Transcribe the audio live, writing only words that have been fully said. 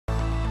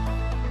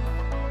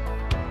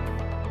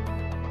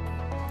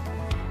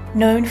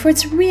Known for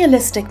its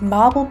realistic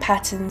marble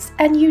patterns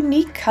and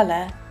unique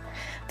color,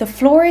 the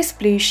Flores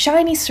blue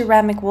shiny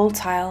ceramic wall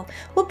tile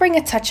will bring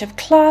a touch of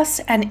class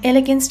and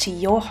elegance to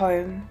your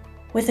home.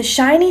 With a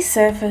shiny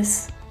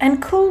surface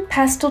and cool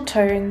pastel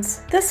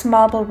tones, this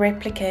marble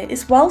replica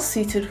is well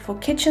suited for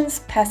kitchens,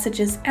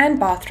 passages and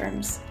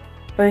bathrooms.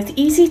 Both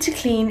easy to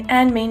clean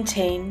and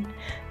maintain,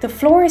 the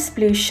Flores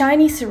blue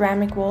shiny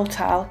ceramic wall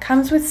tile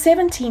comes with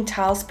 17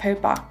 tiles per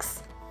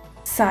box,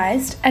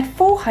 sized at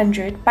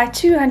 400 by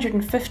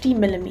 250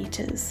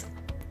 millimeters.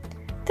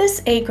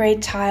 This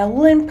A-grade tile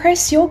will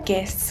impress your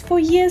guests for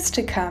years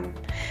to come.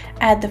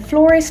 Add the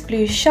Flores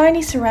blue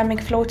shiny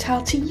ceramic floor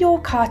tile to your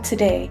cart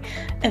today,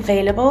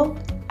 available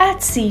at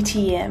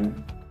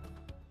CTM.